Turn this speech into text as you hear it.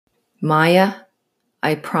Maya,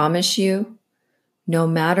 I promise you, no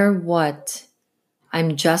matter what,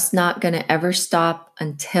 I'm just not going to ever stop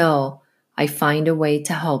until I find a way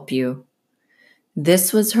to help you.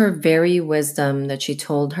 This was her very wisdom that she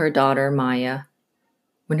told her daughter, Maya.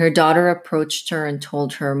 When her daughter approached her and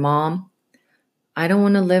told her, Mom, I don't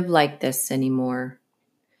want to live like this anymore,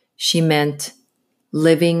 she meant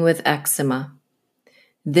living with eczema.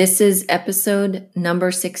 This is episode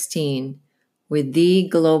number 16 with the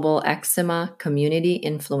global eczema community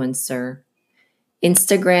influencer,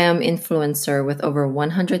 Instagram influencer with over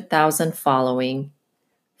 100,000 following,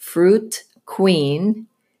 fruit queen,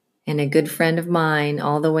 and a good friend of mine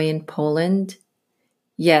all the way in Poland.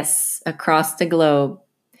 Yes, across the globe,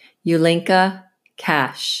 Julenka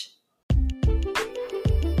Cash.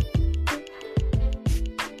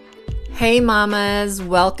 Hey mamas,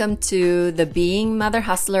 welcome to the Being Mother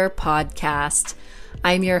Hustler podcast.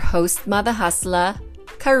 I'm your host, Mother Hustler,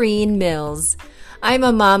 Kareen Mills. I'm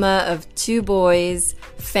a mama of 2 boys,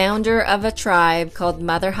 founder of a tribe called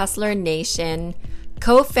Mother Hustler Nation,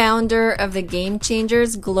 co-founder of the Game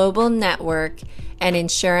Changers Global Network, an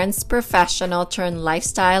insurance professional turned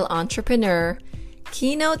lifestyle entrepreneur,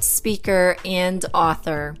 keynote speaker, and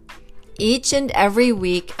author. Each and every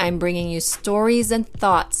week, I'm bringing you stories and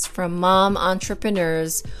thoughts from mom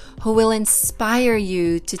entrepreneurs who will inspire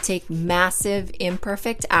you to take massive,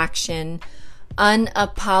 imperfect action,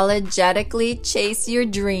 unapologetically chase your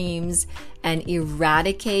dreams, and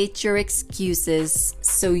eradicate your excuses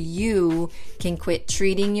so you can quit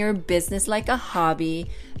treating your business like a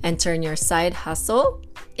hobby and turn your side hustle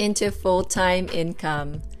into full-time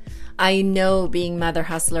income. I know being Mother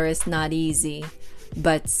Hustler is not easy.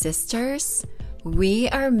 But sisters, we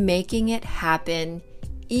are making it happen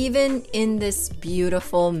even in this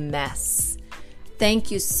beautiful mess. Thank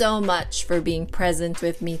you so much for being present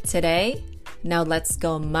with me today. Now let's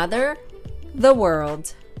go mother the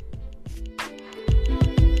world.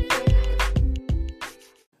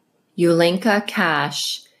 Julenka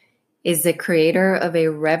Cash is the creator of a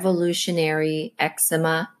revolutionary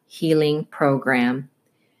eczema healing program.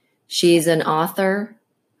 She is an author,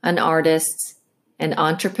 an artist, an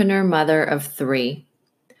entrepreneur mother of 3.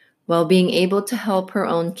 While being able to help her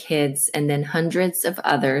own kids and then hundreds of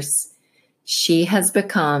others, she has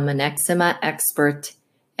become an eczema expert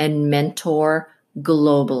and mentor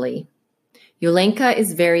globally. Julenka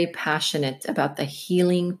is very passionate about the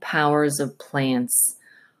healing powers of plants,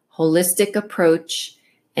 holistic approach,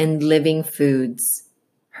 and living foods.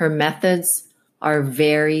 Her methods are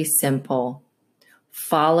very simple.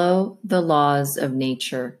 Follow the laws of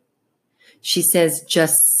nature. She says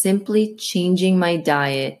just simply changing my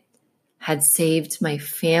diet had saved my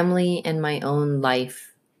family and my own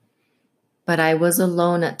life. But I was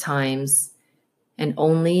alone at times, and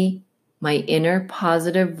only my inner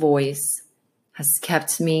positive voice has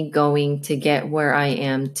kept me going to get where I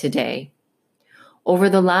am today. Over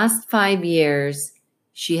the last 5 years,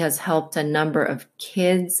 she has helped a number of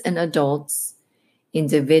kids and adults,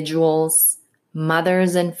 individuals,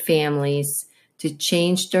 mothers, and families to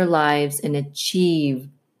change their lives and achieve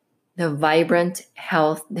the vibrant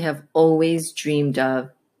health they have always dreamed of.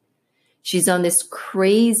 She's on this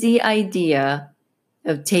crazy idea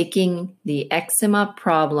of taking the eczema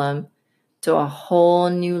problem to a whole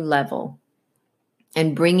new level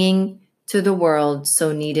and bringing to the world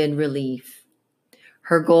so needed relief.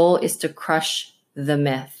 Her goal is to crush the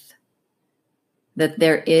myth that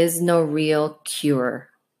there is no real cure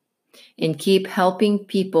and keep helping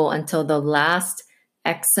people until the last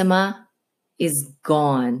eczema is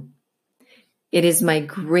gone. It is my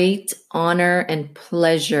great honor and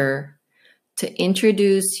pleasure to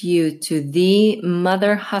introduce you to the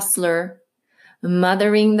Mother Hustler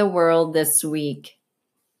mothering the world this week,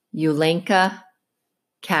 Julenka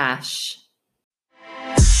Cash.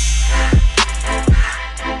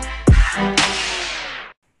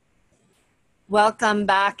 Welcome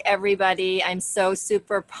back, everybody. I'm so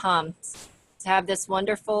super pumped to have this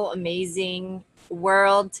wonderful, amazing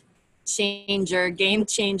world changer, game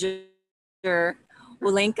changer,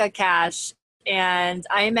 Julenka Cash. And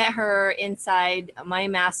I met her inside my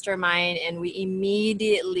mastermind, and we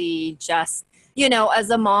immediately just, as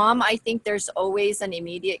a mom, I think there's always an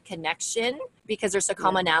immediate connection because there's a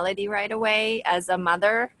commonality right away as a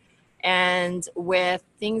mother. And with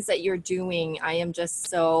things that you're doing, I am just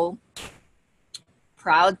so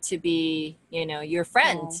proud to be, your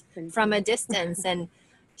friend from a distance. And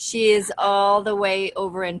she is all the way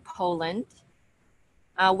over in Poland.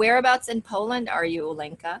 Whereabouts in Poland are you,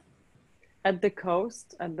 Julenka? At the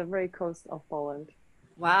very coast of Poland.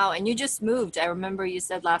 Wow. And you just moved. I remember you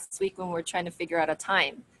said last week when we were trying to figure out a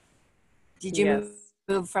time. Did you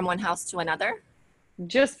move from one house to another?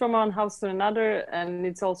 Just from one house to another, and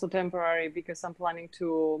it's also temporary because I'm planning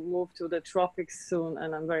to move to the tropics soon,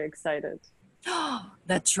 and I'm very excited.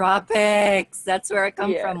 The tropics. That's where I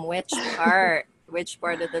come Yeah. from. Which part? Which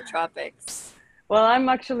part of the tropics? Well, I'm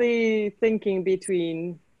actually thinking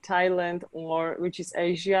between Thailand or which is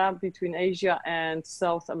Asia, between Asia and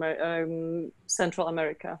Central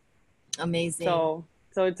America. Amazing. So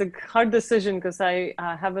it's a hard decision because I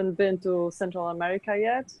haven't been to Central America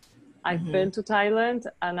yet. I've Hmm. been to Thailand,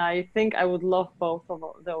 and I think I would love both of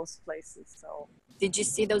those places. So Did you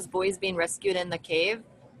see those boys being rescued in the cave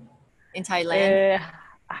in Thailand?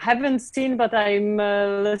 I haven't seen, but I'm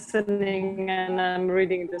listening and I'm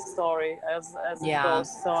reading the story as it Yeah. goes.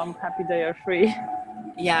 So I'm happy they are free.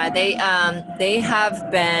 Yeah, they have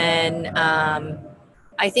been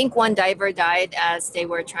I think one diver died as they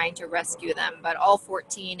were trying to rescue them, but all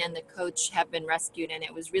 14 and the coach have been rescued, and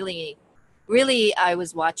it was really I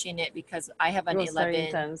was watching it because I have It an was very 11,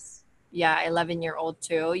 intense. yeah, 11-year-old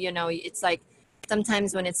too. You know, it's like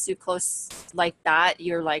sometimes when it's too close like that,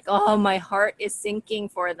 you're like, "Oh, my heart is sinking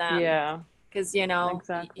for them." Yeah, Because you know,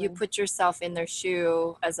 you exactly. put yourself in their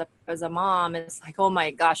shoe as a mom, and it's like, "Oh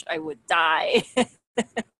my gosh, I would die."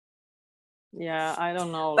 Yeah, I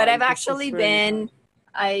don't know. But I've Like this actually is really hard. been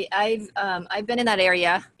I've been in that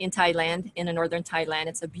area in Thailand, in the northern Thailand.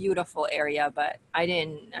 It's a beautiful area, but I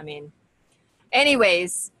didn't, I mean,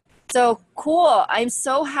 anyways, so cool. I'm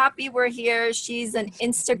so happy we're here. She's an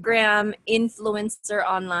Instagram influencer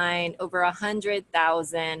online, over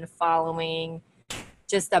 100,000 following,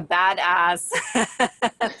 just a badass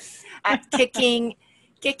at kicking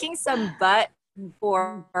some butt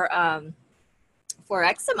for um for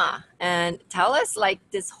eczema. And tell us like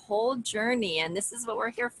this whole journey, and this is what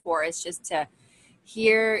we're here for, is just to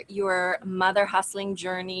hear your mother hustling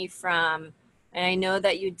journey from, and I know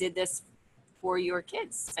that you did this for your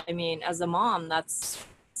kids. I mean, as a mom, that's,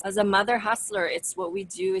 as a mother hustler, it's what we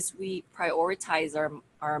do, is we prioritize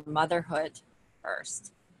our motherhood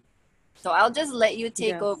first. So I'll just let you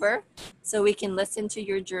take Yes. over so we can listen to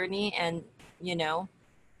your journey and, you know,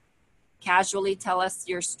 casually tell us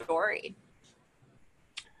your story.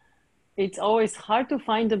 It's always hard to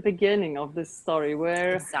find the beginning of this story.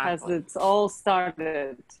 Where has Exactly. it all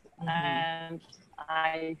started? Mm-hmm. And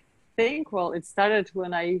I think, well, it started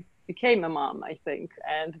when I became a mom, I think.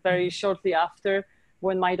 And very Mm-hmm. shortly after,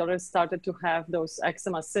 when my daughter started to have those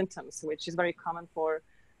eczema symptoms, which is very common for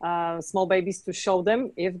small babies to show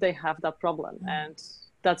them if they have that problem. And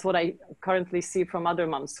that's what I currently see from other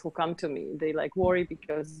moms who come to me. They like worry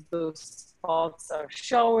because those spots are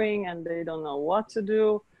showing and they don't know what to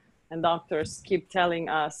do, and doctors keep telling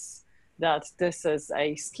us that this is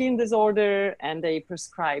a skin disorder, and they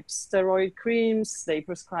prescribe steroid creams, they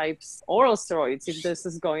prescribe oral steroids if this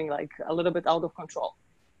is going like a little bit out of control.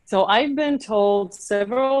 So I've been told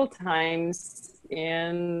several times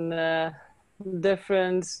in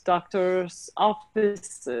different doctors'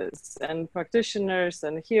 offices and practitioners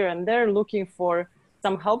and here and there looking for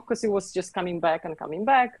some help because it was just coming back and coming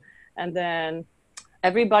back. And then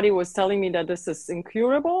everybody was telling me that this is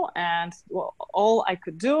incurable, and well, all I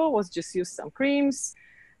could do was just use some creams,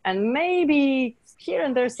 and maybe here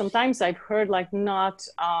and there sometimes I've heard like not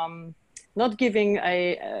giving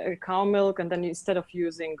a cow milk, and then instead of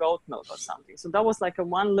using goat milk or something. So that was like a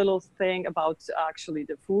one little thing about actually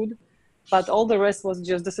the food, but all the rest was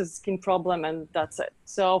just this is a skin problem and that's it.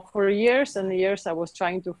 So for years and years I was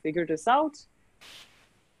trying to figure this out,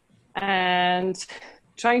 and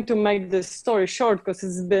trying to make this story short because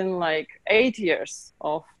it's been like 8 years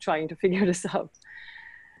of trying to figure this out.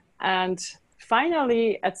 And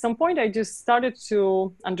finally, at some point, I just started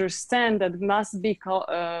to understand that it must be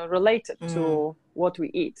related Mm, to what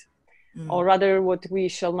we eat, mm, or rather, what we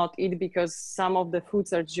shall not eat, because some of the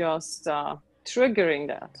foods are just triggering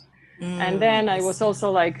that. And then I I was see.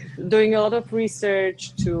 also like doing a lot of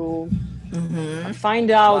research to Mm-hmm. find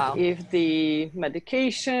out Wow. if the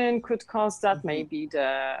medication could cause that, Mm-hmm. maybe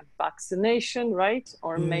the vaccination, right?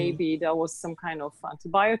 Or Mm, maybe there was some kind of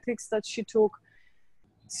antibiotics that she took.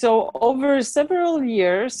 So, over several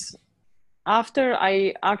years, after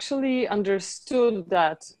I actually understood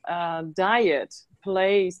that diet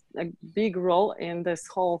plays a big role in this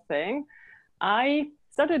whole thing, I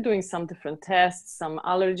started doing some different tests, some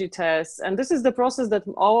allergy tests. And this is the process that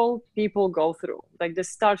all people go through. Like they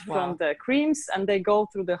start from wow. the creams and they go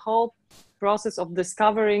through the whole process of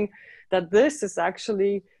discovering that this is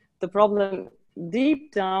actually the problem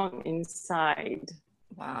deep down inside.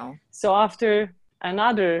 Wow. So after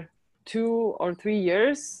another 2 or 3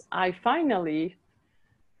 years, I finally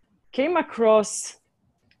came across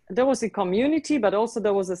there was a community, but also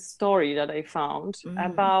there was a story that I found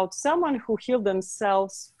about someone who healed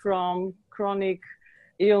themselves from chronic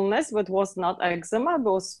illness, but was not eczema,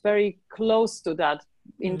 but was very close to that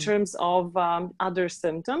in terms of other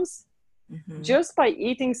symptoms, just by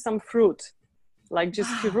eating some fruit, like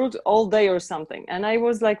just fruit all day or something. And I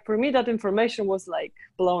was like, for me, that information was like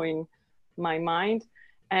blowing my mind.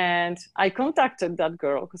 And I contacted that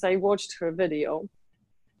girl because I watched her video.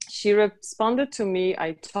 She responded to me.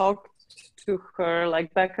 I talked to her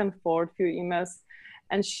like back and forth, few emails,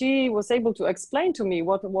 and she was able to explain to me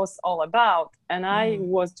what it was all about. And I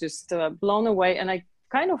was just blown away. And I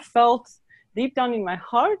kind of felt deep down in my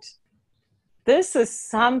heart, this is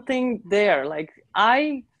something there. Like,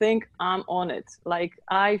 I think I'm on it. Like,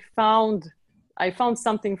 I found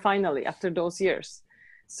something finally after those years.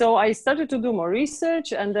 So I started to do more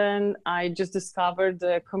research, and then I just discovered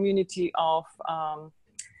the community of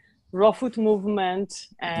raw food movement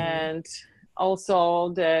and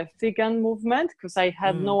also the vegan movement, because I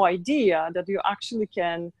had no idea that you actually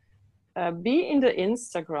can be in the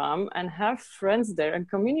Instagram and have friends there and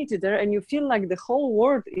community there, and you feel like the whole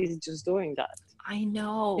world is just doing that. I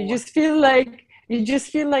know. You just feel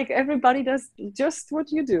like everybody does just what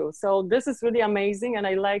you do. So this is really amazing, and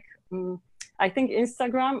I think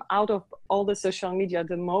Instagram out of all the social media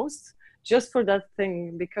the most, just for that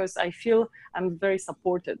thing, because I feel I'm very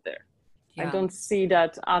supported there. Yeah. I don't see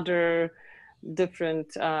that other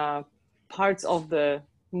different parts of the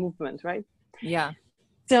movement, right? Yeah.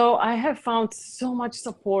 So I have found so much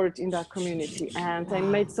support in that community, and I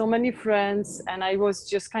made so many friends, and I was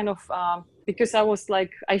just kind of, because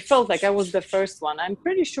I felt like I was the first one. I'm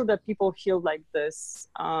pretty sure that people healed like this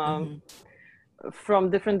from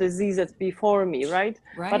different diseases before me, right?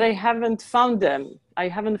 But I haven't found them. I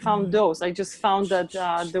haven't found those. I just found that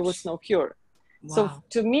there was no cure. Wow. So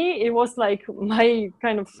to me, it was like my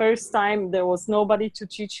kind of first time. There was nobody to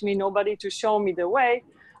teach me, nobody to show me the way.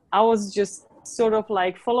 I was just sort of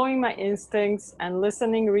like following my instincts and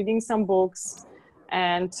listening, reading some books,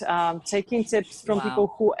 and taking tips from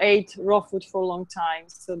people who ate raw food for a long time.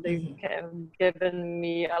 So they've given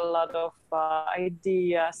me a lot of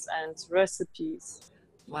ideas and recipes.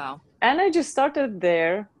 Wow. And I just started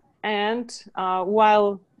there. And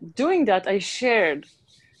while doing that, I shared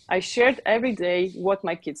every day what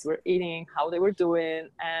my kids were eating, how they were doing,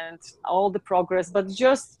 and all the progress, but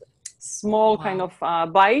just small kind of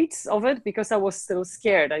bites of it, because I was still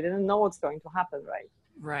scared. I didn't know what's going to happen, right?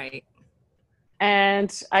 Right.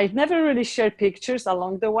 And I never really shared pictures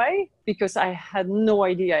along the way, because I had no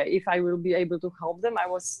idea if I will be able to help them. I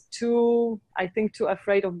was too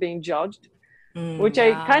afraid of being judged, which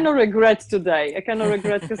I kind of regret today. I kind of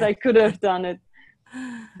regret because I could have done it.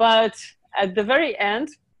 But at the very end,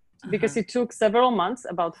 because it took several months,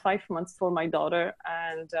 about 5 months for my daughter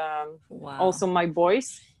and also my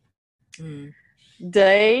boys,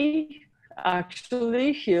 they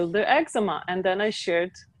actually healed their eczema. And then I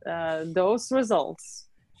shared those results,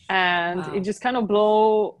 and it just kind of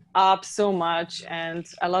blew up so much. And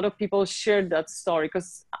a lot of people shared that story,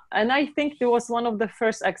 and I think it was one of the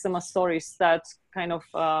first eczema stories that kind of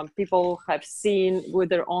people have seen with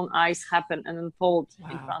their own eyes happen and unfold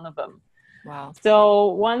in front of them. Wow. So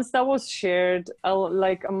once that was shared,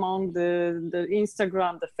 like among the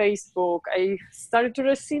Instagram, the Facebook, I started to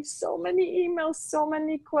receive so many emails, so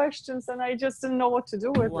many questions, and I just didn't know what to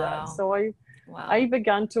do with that. So I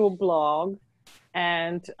began to blog,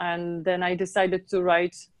 and then I decided to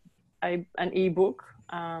write an ebook.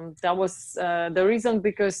 That was the reason,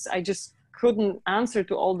 because I just couldn't answer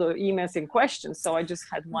to all the emails and questions. So I just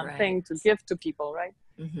had one thing to give to people, right?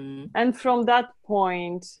 And from that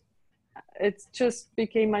point, it just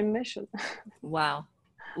became my mission. Wow.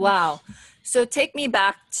 So take me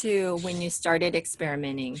back to when you started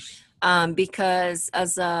experimenting, because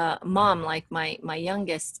as a mom, like my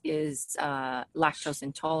youngest is lactose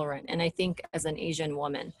intolerant. And I think as an Asian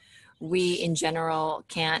woman, we in general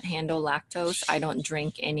can't handle lactose. I don't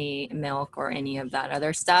drink any milk or any of that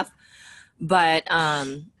other stuff. But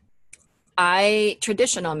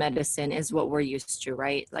traditional medicine is what we're used to,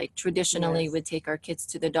 right? Like traditionally we'd take our kids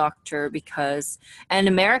to the doctor because, and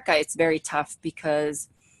in America, it's very tough because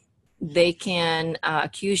they can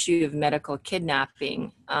accuse you of medical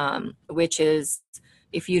kidnapping, which is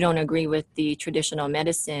if you don't agree with the traditional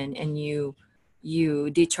medicine and you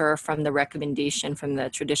deter from the recommendation from the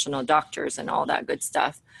traditional doctors and all that good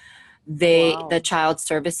stuff, the child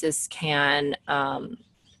services can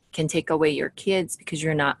take away your kids because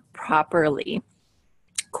you're not properly,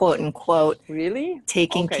 quote unquote,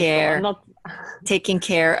 taking care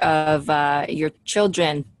of your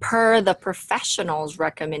children per the professional's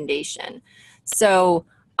recommendation. So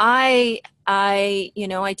I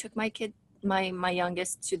took my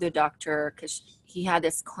youngest to the doctor because he had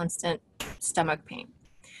this constant stomach pain.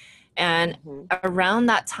 And Mm-hmm. around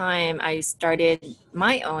that time, I started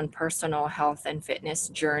my own personal health and fitness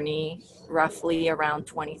journey, roughly around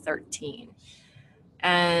 2013.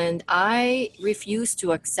 And I refused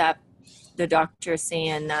to accept the doctor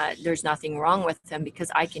saying that there's nothing wrong with him because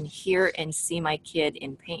I can hear and see my kid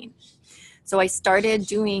in pain. So I started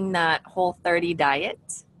doing that Whole30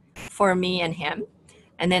 diet for me and him.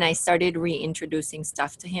 And then I started reintroducing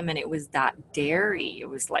stuff to him, and it was that dairy. It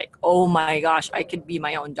was like, oh my gosh, I could be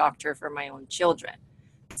my own doctor for my own children.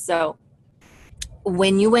 So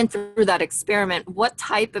when you went through that experiment, what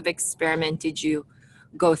type of experiment did you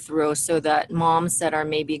go through so that moms that are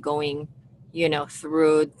maybe going,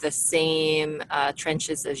 through the same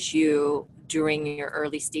trenches as you during your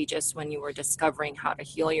early stages when you were discovering how to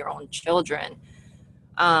heal your own children,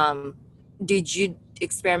 um, did you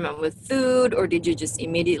experiment with food, or did you just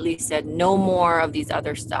immediately said no more of these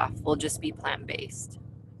other stuff, we'll just be plant-based?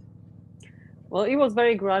 Well, it was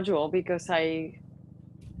very gradual because I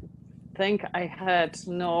think I had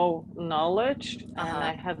no knowledge and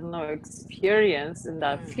Uh-huh. I had no experience in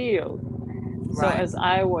that field. So Right. as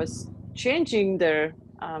I was changing their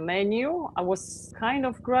menu, I was kind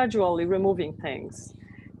of gradually removing things.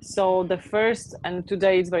 So the first, and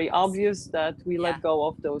today it's very obvious that we Yeah. let go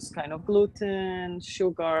of those kind of gluten,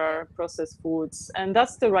 sugar, processed foods, and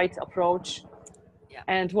that's the right approach. Yeah.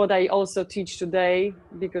 And what I also teach today,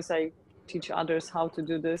 because I teach others how to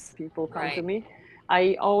do this, people come to Right. me.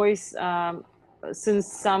 I always, since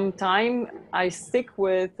some time, I stick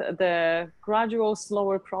with the gradual,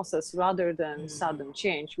 slower process rather than sudden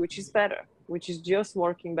change, which is better, which is just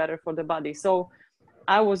working better for the body. So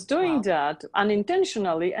I was doing Wow. that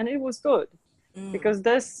unintentionally, and it was good because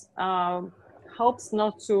this helps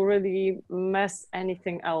not to really mess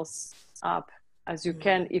anything else up as you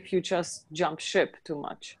can if you just jump ship too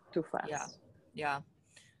much, too Yeah. fast. Yeah. So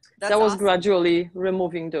I That's was awesome. gradually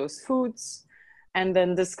removing those foods and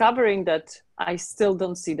then discovering that I still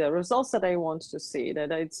don't see the results that I want to see,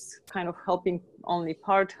 that it's kind of helping, only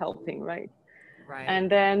part helping, right? Right.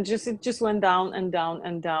 And then it just went down and down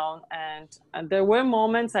and down. And there were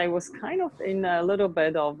moments I was kind of in a little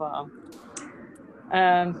bit of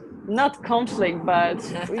not conflict, but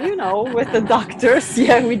with the doctors.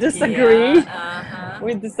 Yeah, we Yeah. disagree. Uh-huh.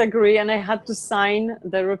 We disagree, and I had to sign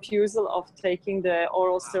the refusal of taking the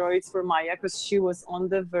oral Wow. steroids for Maya because she was on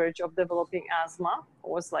the verge of developing asthma. It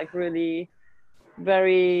was like really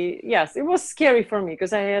very, yes, it was scary for me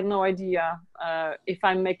because I had no idea if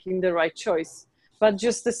I'm making the right choice. But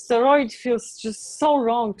just the steroid feels just so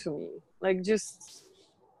wrong to me. Like just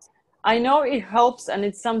I know it helps, and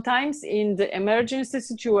it's sometimes in the emergency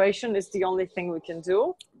situation is the only thing we can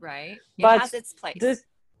do. Right. It But has its place. this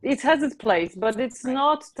it has its place, but it's Right.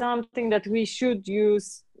 not something that we should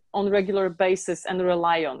use on regular basis and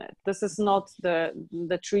rely on it. This is not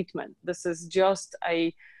the treatment. This is just a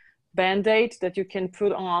band-aid that you can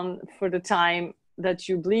put on for the time that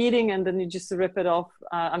you're bleeding, and then you just rip it off.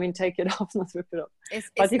 Take it off, not rip it off. It's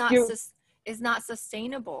But it's if not you sus it's not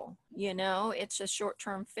sustainable, it's a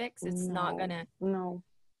short-term fix. It's not no, gonna. no.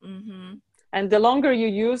 Mm-hmm. And the longer you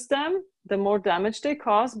use them, the more damage they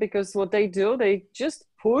cause, because what they do, they just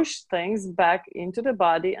push things back into the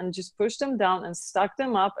body and just push them down and stuck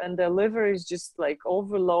them up. And the liver is just like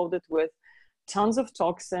overloaded with tons of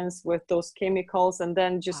toxins, with those chemicals, and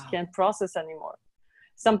then just Wow. can't process anymore.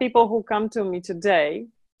 Some people who come to me today,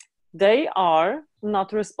 they are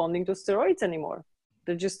not responding to steroids anymore.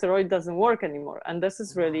 The just steroid doesn't work anymore. And this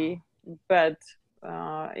is really bad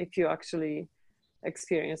if you actually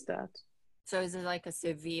experience that. So is it like a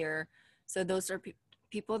severe? So those are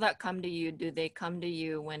people that come to you. Do they come to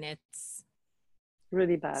you when it's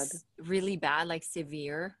Really bad. really bad, like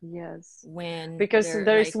severe? Yes, When because they're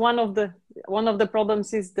there is like, one of the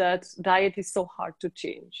problems is that diet is so hard to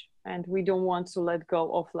change, and we don't want to let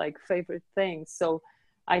go of like favorite things. So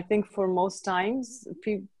I think for most times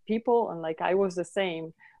people, and like I was the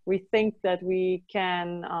same, we think that we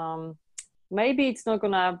can maybe it's not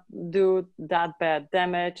gonna do that bad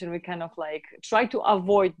damage, and we kind of like try to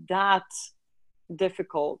avoid that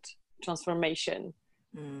difficult transformation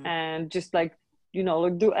mm, and just like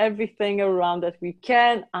like do everything around that we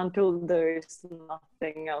can until there is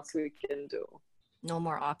nothing else we can do. no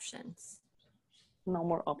more options. No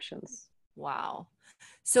more options. Wow.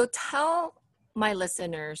 So tell my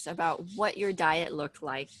listeners about what your diet looked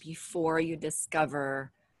like before you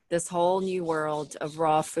discover this whole new world of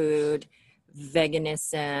raw food,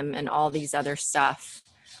 veganism, and all these other stuff.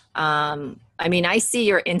 I mean, I see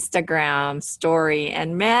your Instagram story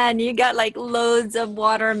and man, you got like loads of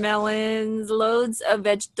watermelons, loads of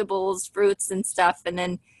vegetables, fruits and stuff. And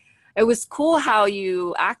then it was cool how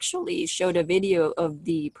you actually showed a video of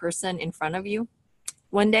the person in front of you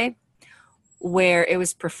one day where it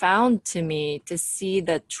was profound to me to see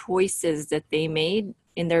the choices that they made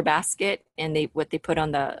in their basket and what they put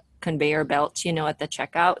on the conveyor belt, at the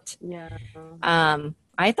checkout. Yeah.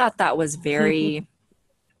 I thought that was very,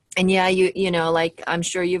 and yeah, like I'm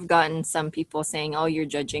sure you've gotten some people saying, "Oh, you're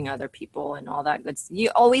judging other people" and all that good.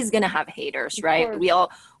 You're always gonna have haters, right? We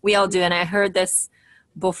all do, and I heard this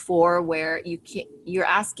before where you're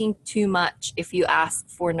asking too much if you ask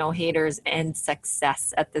for no haters and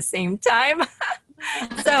success at the same time.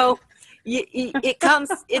 So it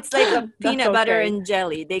comes, it's like a peanut butter and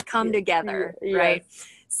jelly. They come together, right?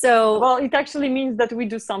 So, well, it actually means that we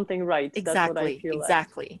do something right. Exactly. That's what I feel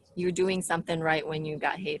exactly. Like. You're doing something right when you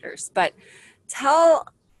got haters. But tell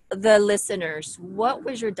the listeners, what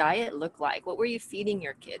was your diet look like? What were you feeding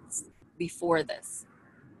your kids before this?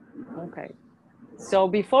 Okay. So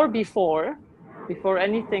before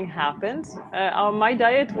anything happened, my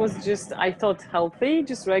diet was just, I thought, healthy,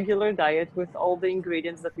 just regular diet with all the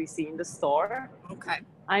ingredients that we see in the store. Okay.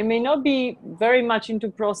 I may not be very much into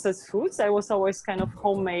processed foods. I was always kind of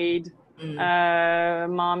homemade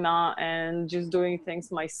mama and just doing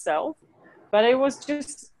things myself. But I was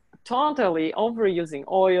just totally overusing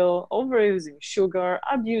oil, overusing sugar,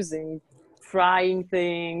 abusing frying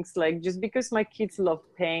things, like just because my kids loved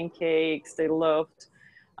pancakes, they loved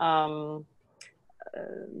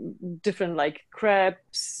different like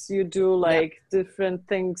crepes, you do like different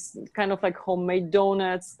things, kind of like homemade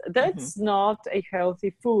donuts. That's not a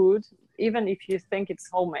healthy food, even if you think it's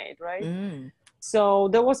homemade, right? So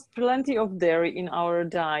there was plenty of dairy in our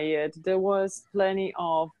diet. There was plenty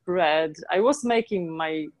of bread. I was making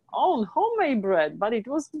my own homemade bread, but it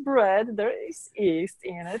was bread. There is yeast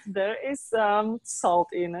in it. There is salt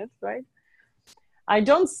in it, right? I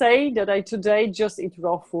don't say that I today just eat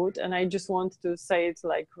raw food, and I just want to say it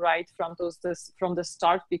like right from the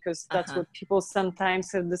start, because that's what people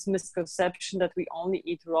sometimes have, this misconception that we only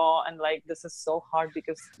eat raw and like this is so hard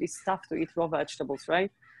because it's tough to eat raw vegetables,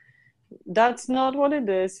 right? That's not what it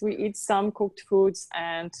is. We eat some cooked foods,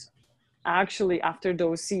 and actually after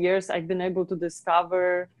those years I've been able to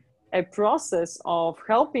discover a process of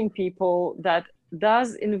helping people that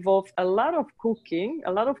does involve a lot of cooking,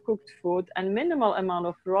 a lot of cooked food and minimal amount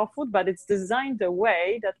of raw food, but it's designed a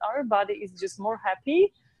way that our body is just more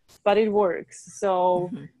happy, but it works.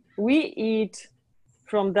 So we eat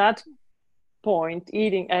from that point,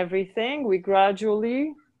 eating everything, we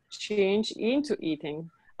gradually change into eating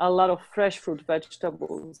a lot of fresh fruit,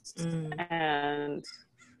 vegetables, and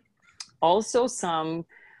also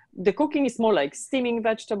the cooking is more like steaming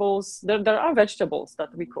vegetables. There are vegetables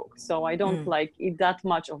that we cook, so I don't like eat that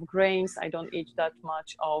much of grains. I don't eat that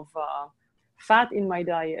much of fat in my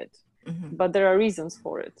diet, but there are reasons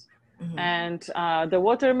for it. And the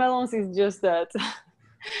watermelons is just that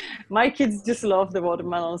my kids just love the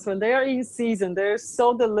watermelons. When they are in season, they're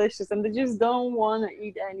so delicious and they just don't want to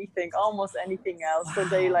eat almost anything else. Wow. So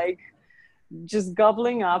they like just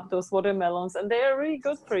gobbling up those watermelons, and they are really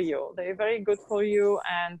good for you. They're very good for you,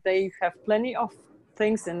 and they have plenty of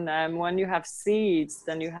things in them. When you have seeds,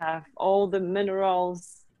 then you have all the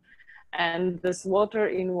minerals, and this water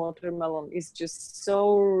in watermelon is just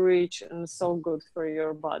so rich and so good for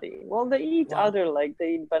your body. Well, they eat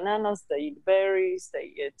they eat bananas, they eat berries,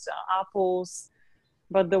 they eat apples,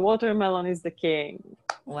 but the watermelon is the king.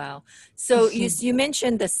 Wow. So you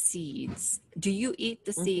mentioned the seeds. Do you eat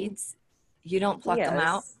the seeds? You don't pluck them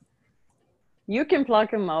out? You can pluck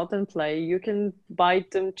them out and play. You can bite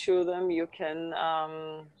them, chew them. You can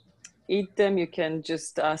eat them. You can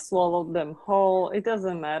just swallow them whole. It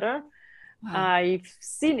doesn't matter. Wow. I've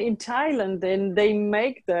seen in Thailand, then they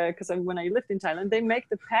make because when I lived in Thailand, they make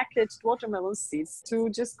the packaged watermelon seeds to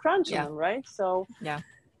just crunch them, right? So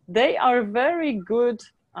they are very good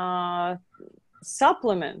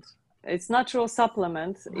supplement. It's natural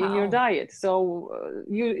supplement in your diet. So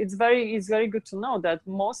it's very good to know that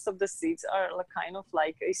most of the seeds are kind of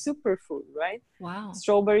like a superfood, right? Wow.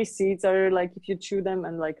 Strawberry seeds are like, if you chew them,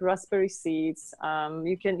 and like raspberry seeds.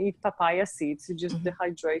 You can eat papaya seeds. You just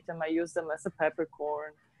dehydrate them. I use them as a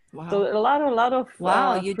peppercorn. Wow. So a lot of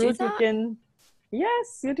you fruit do that?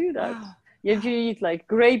 Yes, you do that. Wow. If you eat like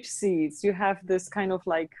grape seeds, you have this kind of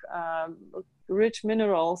like rich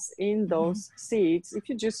minerals in those seeds. If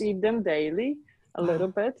you just eat them daily, a little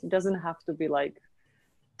bit, it doesn't have to be like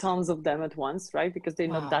tons of them at once, right? Because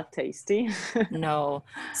they're not that tasty. No.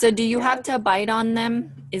 So do you have to bite on them?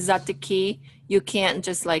 Is that the key? You can't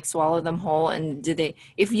just like swallow them whole. And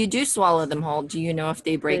if you do swallow them whole, do you know if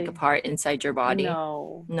they break apart inside your body?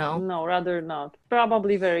 No, No? no, rather not.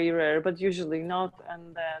 Probably very rare, but usually not. And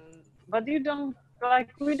then, but you don't, like,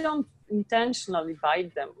 we don't intentionally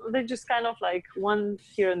bite them. They just kind of like one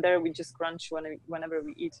here and there, we just crunch whenever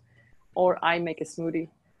we eat, or I make a smoothie.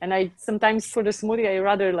 And I sometimes for the smoothie, I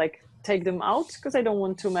rather like take them out because I don't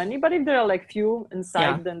want too many. But if there are like few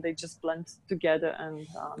inside, then they just blend together, and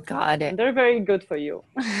got it. And they're very good for you.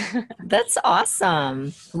 That's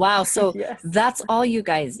awesome. Wow. So that's all you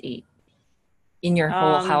guys eat in your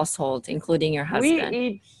whole household, including your husband?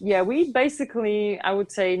 We eat basically, I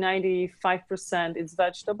would say 95% it's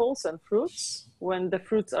vegetables and fruits, when the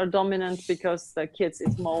fruits are dominant because the kids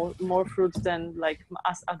eat more fruits than like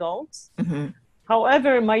us adults. Mm-hmm.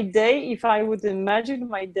 However, my day, if I would imagine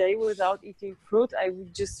my day without eating fruit, I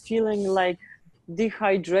would just feeling like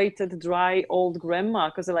dehydrated, dry old grandma,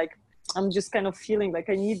 because like I'm just kind of feeling like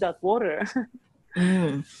I need that water.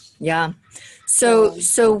 Yeah. So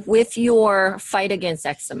with your fight against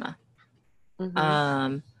eczema,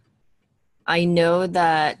 I know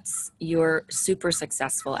that you're super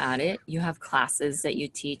successful at it. You have classes that you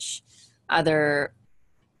teach other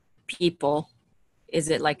people. Is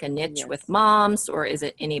it like a niche with moms, or is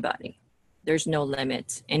it anybody? There's no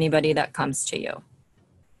limit. Anybody that comes to you.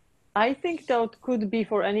 I think that could be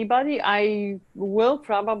for anybody. I will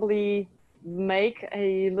probably make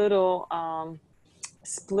a little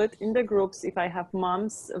split in the groups if I have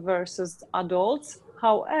moms versus adults.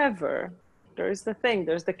 However, there's the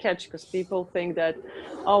catch, because people think that,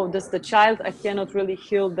 oh, that's the child, I cannot really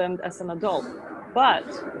heal them as an adult. But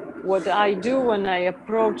what I do when a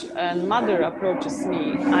mother approaches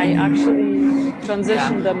me, I actually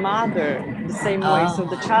transition the mother the same way. So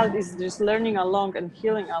the child is just learning along and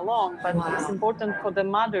healing along, but it's important for the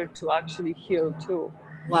mother to actually heal too.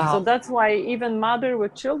 Wow. So that's why even mother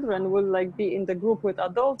with children will like be in the group with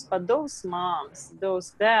adults, but those moms,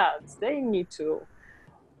 those dads, they need to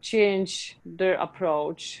change their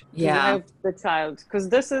approach to help the child, because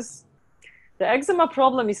the eczema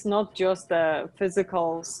problem is not just a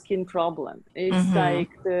physical skin problem. It's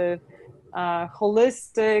like the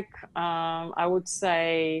holistic, I would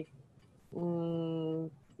say,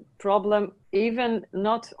 problem, even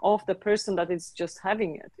not of the person that is just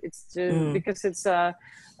having it. It's just because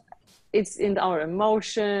it's in our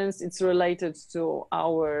emotions. It's related to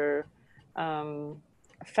our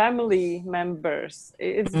family members.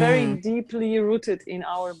 It's very deeply rooted in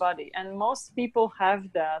our body, and most people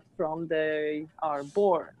have that from they are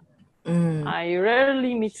born. I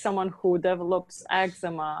rarely meet someone who develops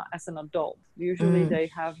eczema as an adult. Usually they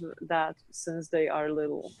have that since they are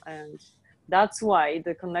little, and that's why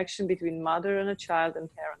the connection between mother and a child and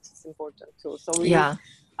parents is important too. So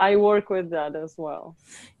I work with that as well.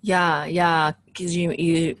 Yeah, because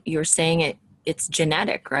you're saying it's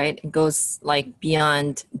genetic, right? It goes like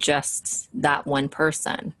beyond just that one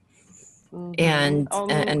person. And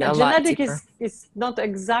a lot deeper. is not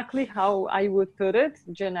exactly how I would put it,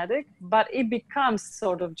 genetic, but it becomes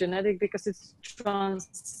sort of genetic because it's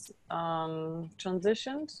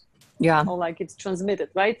transitioned. Or like it's transmitted,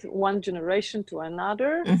 right? One generation to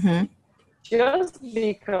another. Just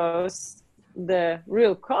because the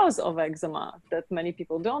real cause of eczema that many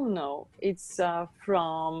people don't know, it's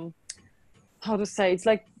from, how to say, it's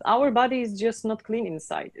like our body is just not clean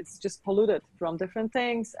inside. It's just polluted from different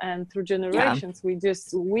things, and through generations we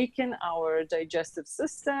just weaken our digestive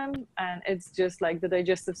system, and it's just like the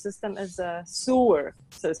digestive system is a sewer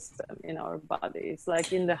system in our body. It's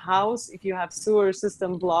like in the house, if you have sewer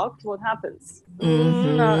system blocked, what happens?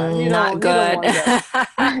 Not good.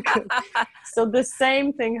 So the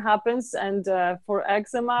same thing happens, and for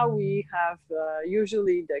eczema we have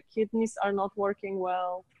usually the kidneys are not working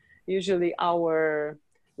well. Usually our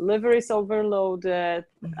liver is overloaded,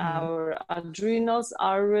 our adrenals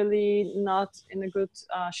are really not in a good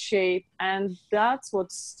shape, and that's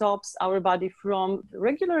what stops our body from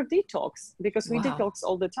regular detox, because we detox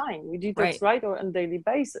all the time. We detox on a daily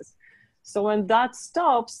basis. So when that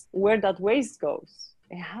stops, where that waste goes?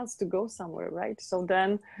 It has to go somewhere, right? So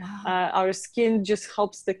then our skin just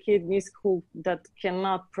helps the kidneys that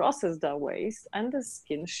cannot process that waste, and the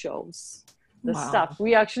skin shows the stuff.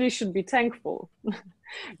 We actually should be thankful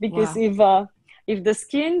because if the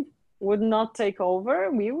skin would not take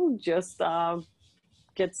over, we would just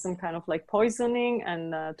get some kind of like poisoning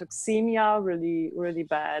and toxemia, really, really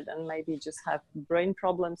bad, and maybe just have brain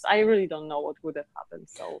problems. I really don't know what would have happened.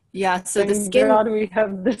 So so the skin, God we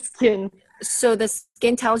have the skin. So the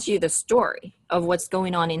skin tells you the story of what's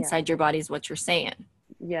going on Yeah. inside your body is what you're saying.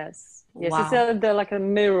 Yes. Yes. It's Wow. they're like a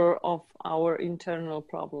mirror of our internal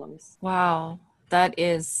problems. Wow. That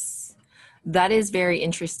is very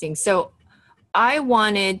interesting. So I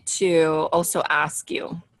wanted to also ask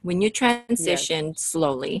you, when you Yes. transitioned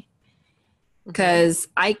slowly, Mm-hmm. because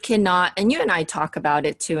I cannot, and you and I talk about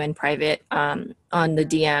it too in private, on the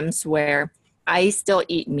DMs, where I still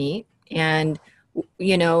eat meat. And,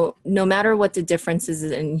 you know, no matter what the differences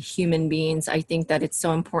in human beings, I think that it's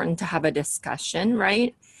so important to have a discussion,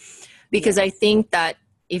 right? Because I Yes. think that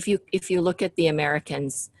if you look at the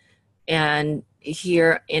Americans, and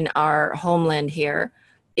here in our homeland here,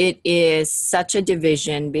 it is such a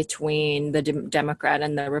division between the Democrat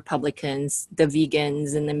and the Republicans, the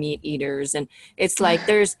vegans and the meat eaters. And it's like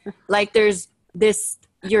there's this,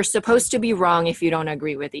 you're supposed to be wrong if you don't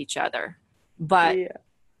agree with each other. But Yeah.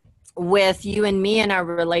 with you and me and our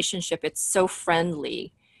relationship, it's so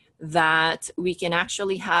friendly that we can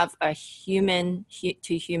actually have a human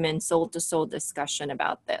to human, soul to soul discussion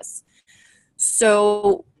about this.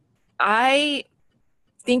 So I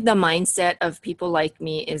think the mindset of people like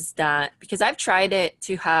me is that, because I've tried it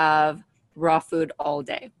to have raw food all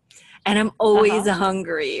day and I'm always Uh-huh.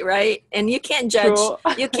 hungry, right? And True. you can't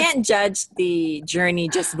judge the journey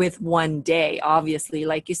just with one day, obviously.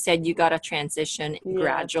 Like you said, you got to transition Yes.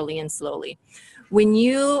 gradually and slowly. When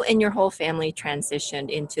you and your whole family transitioned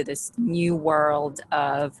into this new world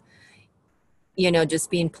of, just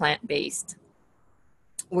being plant-based,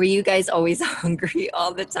 were you guys always hungry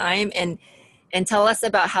all the time? And tell us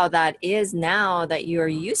about how that is now that you're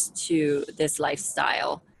used to this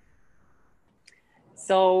lifestyle.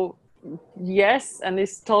 So yes, and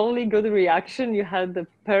it's totally good reaction. You had the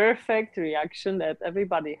perfect reaction that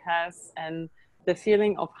everybody has, and the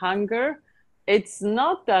feeling of hunger. It's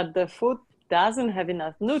not that the food doesn't have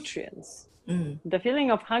enough nutrients. Mm. The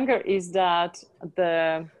feeling of hunger is that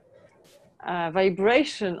the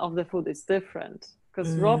vibration of the food is different,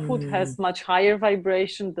 because raw food Mm. has much higher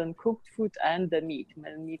vibration than cooked food, and the meat.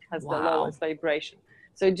 And meat has the Wow. lowest vibration.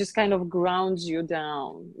 So it just kind of grounds you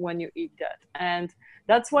down when you eat that. And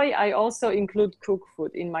that's why I also include cooked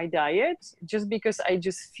food in my diet, just because I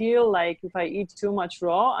just feel like if I eat too much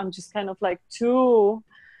raw, I'm just kind of like too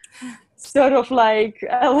sort of like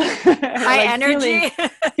High like feeling energy.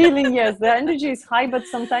 feeling yes, the energy is high, but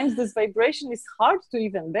sometimes this vibration is hard to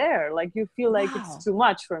even bear, like you feel like it's Wow. too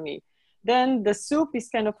much for me. Then the soup is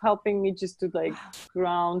kind of helping me just to like Wow.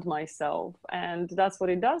 ground myself, and that's what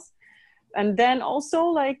it does. And then also,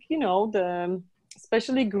 like, the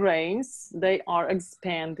especially grains, they are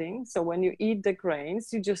expanding, so when you eat the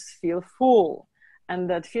grains you just feel full, and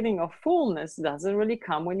that feeling of fullness doesn't really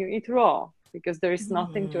come when you eat raw, because there is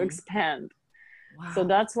nothing to Mm. expand. So Wow.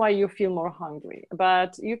 that's why you feel more hungry,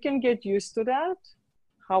 but you can get used to that.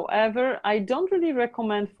 However, I don't really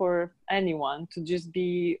recommend for anyone to just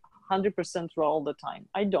be 100% raw all the time.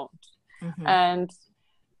 I don't. Mm-hmm. And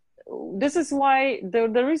this is why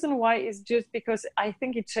the reason why is just because I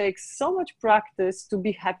think it takes so much practice to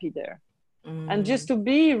be happy there, and just Mm. to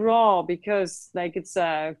be raw because like it's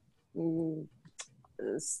a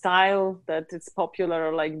style that it's popular,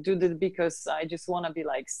 or like do this because I just want to be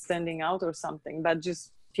like standing out or something, but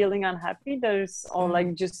just feeling unhappy, there's, or Mm. like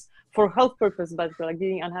just for health purpose, but like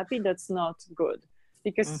being unhappy, that's not good,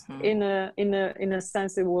 because Mm-hmm. in a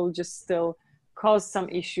sense it will just still cause some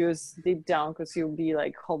issues deep down, because you'll be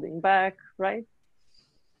like holding back, right?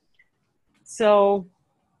 So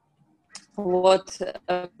what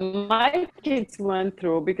my kids went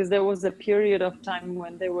through, because there was a period of time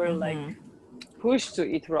when they were like Mm-hmm. pushed to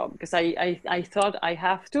eat raw, because I thought I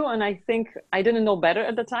have to, and I think I didn't know better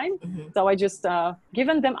at the time. Mm-hmm. So I just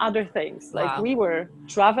given them other things. Like Wow. we were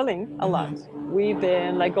traveling a lot. Mm-hmm. We've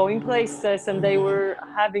been like going places, and they were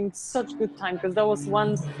having such good time, because that was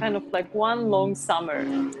one kind of like one long summer.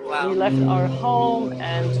 We left Wow. our home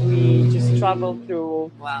and we just traveled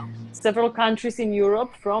through Wow. several countries in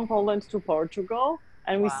Europe, from Poland to Portugal.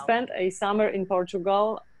 And we Wow. spent a summer in Portugal.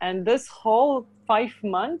 And this whole 5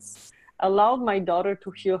 months allowed my daughter to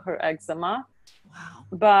heal her eczema. Wow.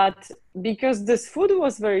 But because this food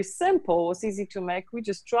was very simple, was easy to make, we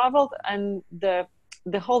just traveled, and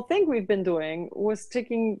the whole thing we've been doing was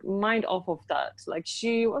taking mind off of that. Like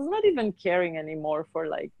she was not even caring anymore for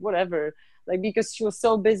like whatever, like because she was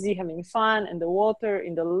so busy having fun in the water,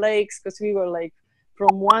 in the lakes, because we were like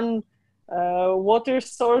from one water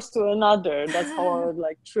source to another. That's how our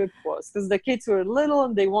like trip was, because the kids were little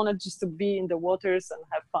and they wanted just to be in the waters and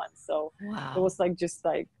have fun. So it Wow. was like just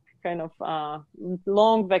like kind of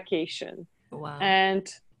long vacation. Wow. And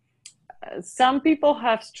Some people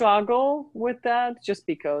have struggled with that just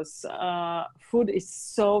because food is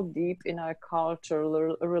so deep in our culture,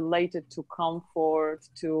 related to comfort,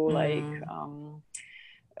 to like Mm,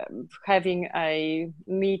 having a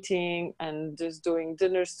meeting and just doing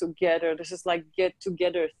dinners together. This is like get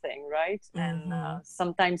together thing, right? And mm-hmm,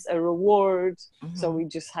 sometimes a reward. So mm-hmm, we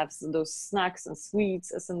just have those snacks and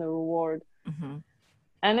sweets as a reward. mm-hmm.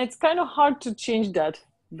 And it's kind of hard to change that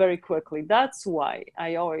very quickly. That's why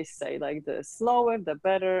I always say like the slower the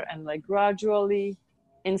better, and like gradually,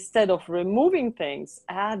 instead of removing things,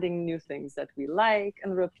 adding new things that we like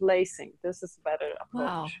and replacing. This is a better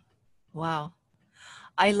Wow. approach. Wow.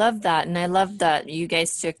 I love that. And I love that you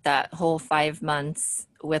guys took that whole 5 months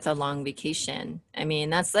with a long vacation. I mean,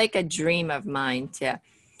 that's like a dream of mine to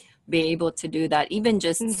be able to do that, even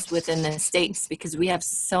just within the States, because we have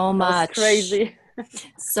That's crazy.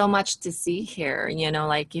 so much to see here. You know,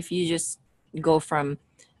 like if you just go from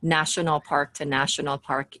national park to national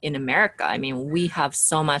park in America, I mean, we have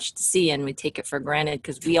so much to see and we take it for granted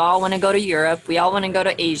because we all want to go to Europe, we all want to go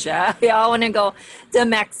to Asia, we all want to go to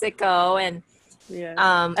Mexico. And Yeah.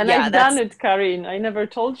 And yeah, I've done that's it, Karin. I never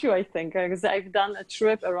told you, I think, because I've done a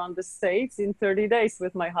trip around the States in 30 days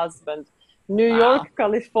with my husband. New wow. York,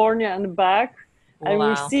 California, and back. And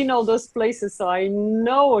we've Wow. seen all those places, so I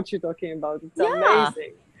know what you're talking about. It's Yeah.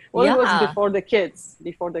 amazing. Well, it was Yeah. before the kids.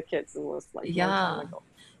 Before the kids, it was like long time Yeah. ago.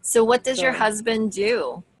 So what does your So husband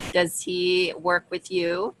do? Does he work with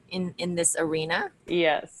you in this arena?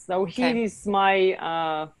 yes, so Okay. he is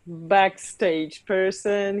my backstage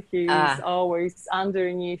person. He's Ah, always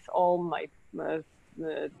underneath all my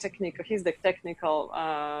technical. He's the technical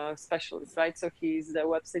specialist, right? So he's the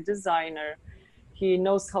website designer. He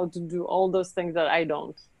knows how to do all those things that I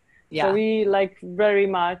don't. So yeah. we like very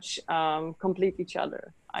much complete each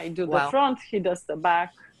other. I do the Wow. front, he does the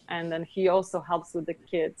back, and then he also helps with the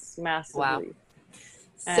kids Wow. massively.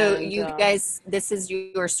 So And you guys, this is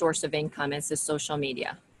your source of income is the social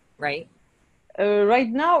media, right? right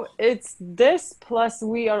now, it's this, plus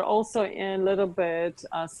we are also in a little bit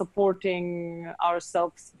supporting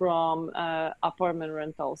ourselves from apartment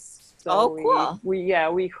rentals. So Oh, cool.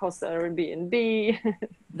 we host Airbnb.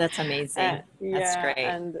 That's amazing. That's Yeah, great.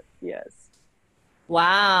 and yes,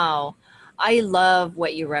 Wow. I love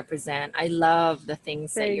what you represent. I love the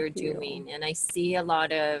things that thank you're you. doing. And I see a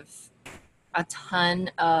ton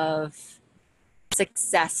of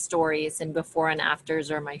success stories, and before and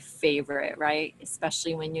afters are my favorite, right?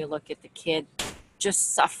 Especially when you look at the kid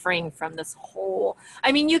just suffering from this whole,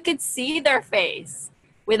 I mean, you could see their face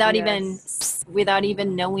Yes. without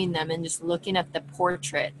even knowing them and just looking at the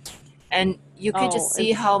portrait, and you could just Oh,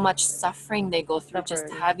 see it's how much suffering they go through just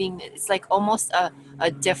suffering. having, it's like almost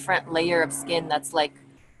a different layer of skin that's like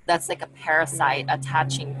a parasite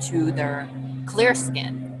attaching to their clear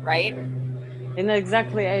skin, right? And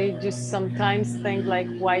exactly, I just sometimes think like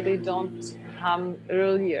why they don't come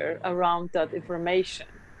earlier around that information,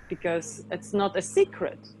 because it's not a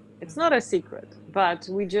secret. It's not a secret, but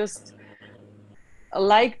we just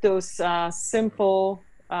like those simple,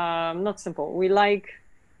 not simple. We like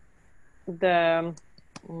the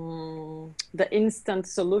the instant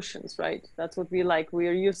solutions, right? That's what we like. We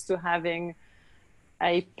are used to having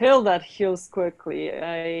a pill that heals quickly,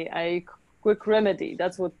 a quick remedy.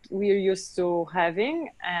 That's what we're used to having,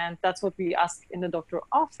 and that's what we ask in the doctor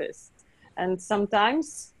office. And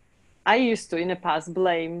sometimes I used to, in the past,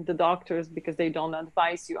 blame the doctors because they don't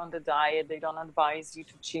advise you on the diet, they don't advise you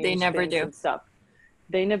to They change never things do. and stuff.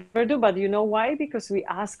 They never do, but you know why? Because we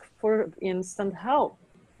ask for instant help.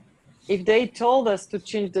 If they told us to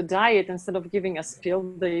change the diet instead of giving us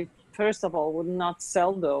pills, they first of all would not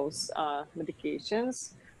sell those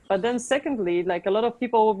medications. But then secondly, like a lot of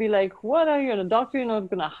people will be like, what are you, a doctor? You're not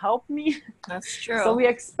gonna help me? That's So true. we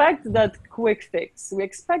expect that quick fix. We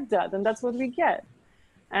expect that, and that's what we get.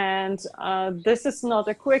 And this is not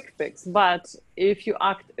a quick fix, but if you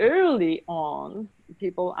act early on,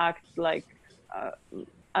 people act like uh,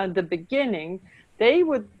 at the beginning, they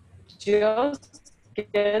would just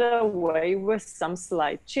get away with some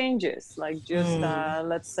slight changes, like just Mm,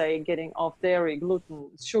 let's say getting off dairy, gluten,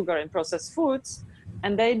 sugar, and processed foods.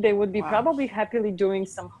 And they would be wow. probably happily doing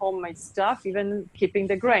some homemade stuff, even keeping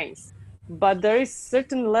the grains. But there is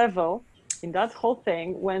certain level in that whole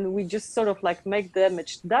thing when we just sort of like make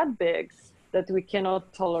damage that big that we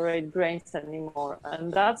cannot tolerate grains anymore.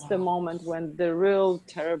 And that's the Wow. moment when the real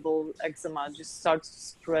terrible eczema just starts to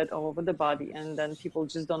spread all over the body. And then people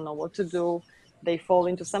just don't know what to do. They fall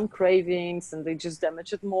into some cravings and they just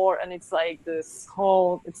damage it more. And it's like this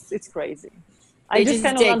whole, it's crazy. I They just just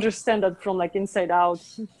kind of dig. understand that from like inside out.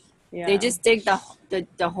 They Yeah. just dig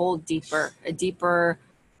the hole deeper, a deeper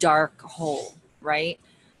dark hole, right?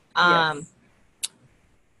 Yes.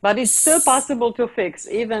 But it's still possible to fix,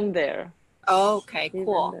 even there. Okay, Even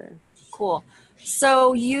cool. there. Cool.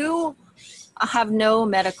 So you have no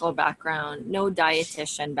medical background, no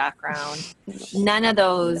dietitian background, none of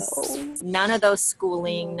those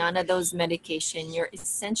schooling, none of those medication. You're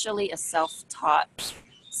essentially a self-taught,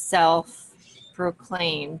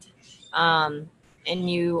 self-proclaimed, and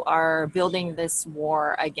you are building this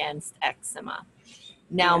war against eczema.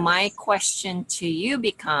 Now, my question to you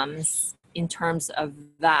becomes, in terms of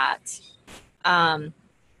that,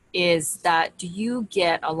 is that do you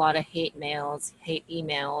get a lot of hate mails, hate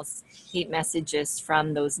emails, hate messages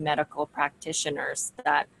from those medical practitioners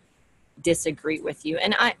that disagree with you?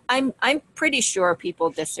 And I'm pretty sure people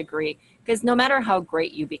disagree, because no matter how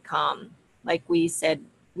great you become, like we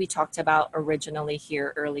talked about originally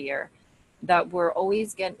here earlier, that we're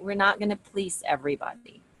not going to please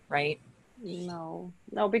everybody, right? No,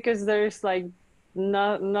 because there's like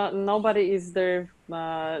nobody is there.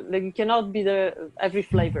 Like you cannot be every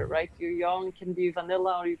flavor, right? You only can be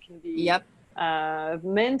vanilla, or you can be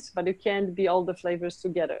mint, but you can't be all the flavors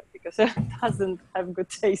together, because it doesn't have good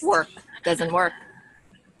taste. Doesn't work.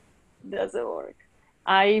 Doesn't work.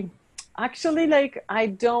 I actually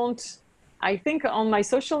I think on my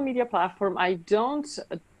social media platform, I don't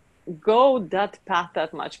go that path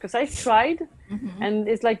that much, because I tried, and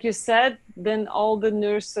it's like you said, then all the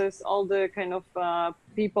nurses, all the kind of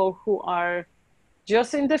people who are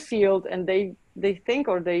just in the field, and they think,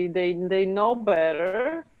 or they know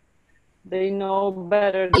better. They know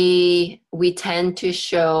better. We tend to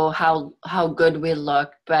show how good we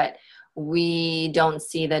look, but we don't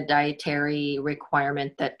see the dietary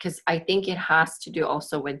requirement, that, because I think it has to do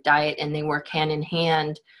also with diet, and they work hand in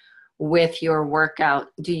hand with your workout.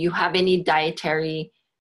 Do you have any dietary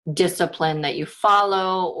discipline that you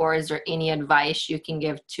follow, or is there any advice you can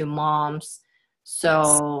give to moms?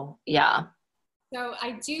 So yeah. So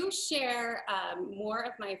I do share more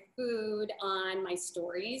of my food on my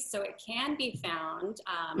stories, so it can be found.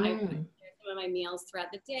 I put some of my meals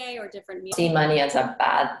throughout the day, or different meals. See money as a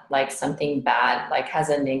bad, like something bad, like has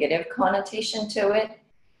a negative connotation to it.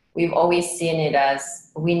 We've always seen it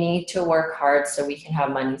as, we need to work hard so we can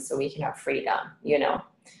have money, so we can have freedom, you know?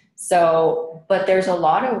 So, but there's a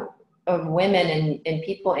lot of women and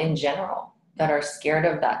people in general that are scared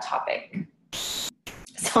of that topic.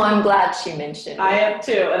 So I'm glad she mentioned it. I am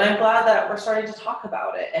too. And I'm glad that we're starting to talk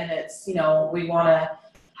about it. And it's, we want to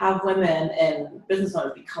have women and business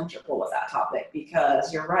owners be comfortable with that topic,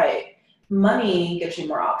 because you're right. Money gives you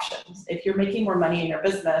more options. If you're making more money in your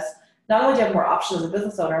business, not only do you have more options as a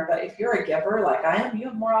business owner, but if you're a giver like I am, you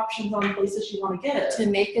have more options on places you want to give. To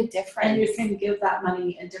make a difference. And you can give that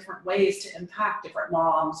money in different ways to impact different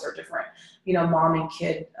moms, or different, mom and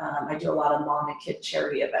kid. I do a lot of mom and kid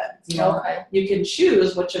charity events. You can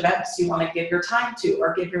choose which events you want to give your time to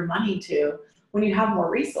or give your money to when you have more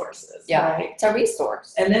resources. Yeah, right? It's a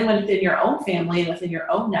resource. And then within your own family and within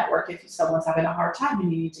your own network, if someone's having a hard time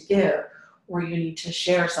and you need to give, or you need to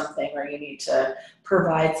share something, or you need to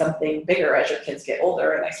provide something bigger as your kids get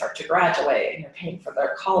older and they start to graduate and you're paying for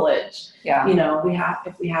their college. Yeah.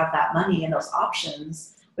 If we have that money and those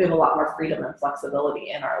options, we have a lot more freedom and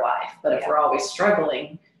flexibility in our life. But if we're always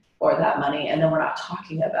struggling for that money and then we're not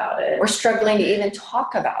talking about it. We're struggling to even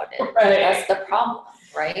talk about it. Right. That's the problem,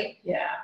 right? Yeah.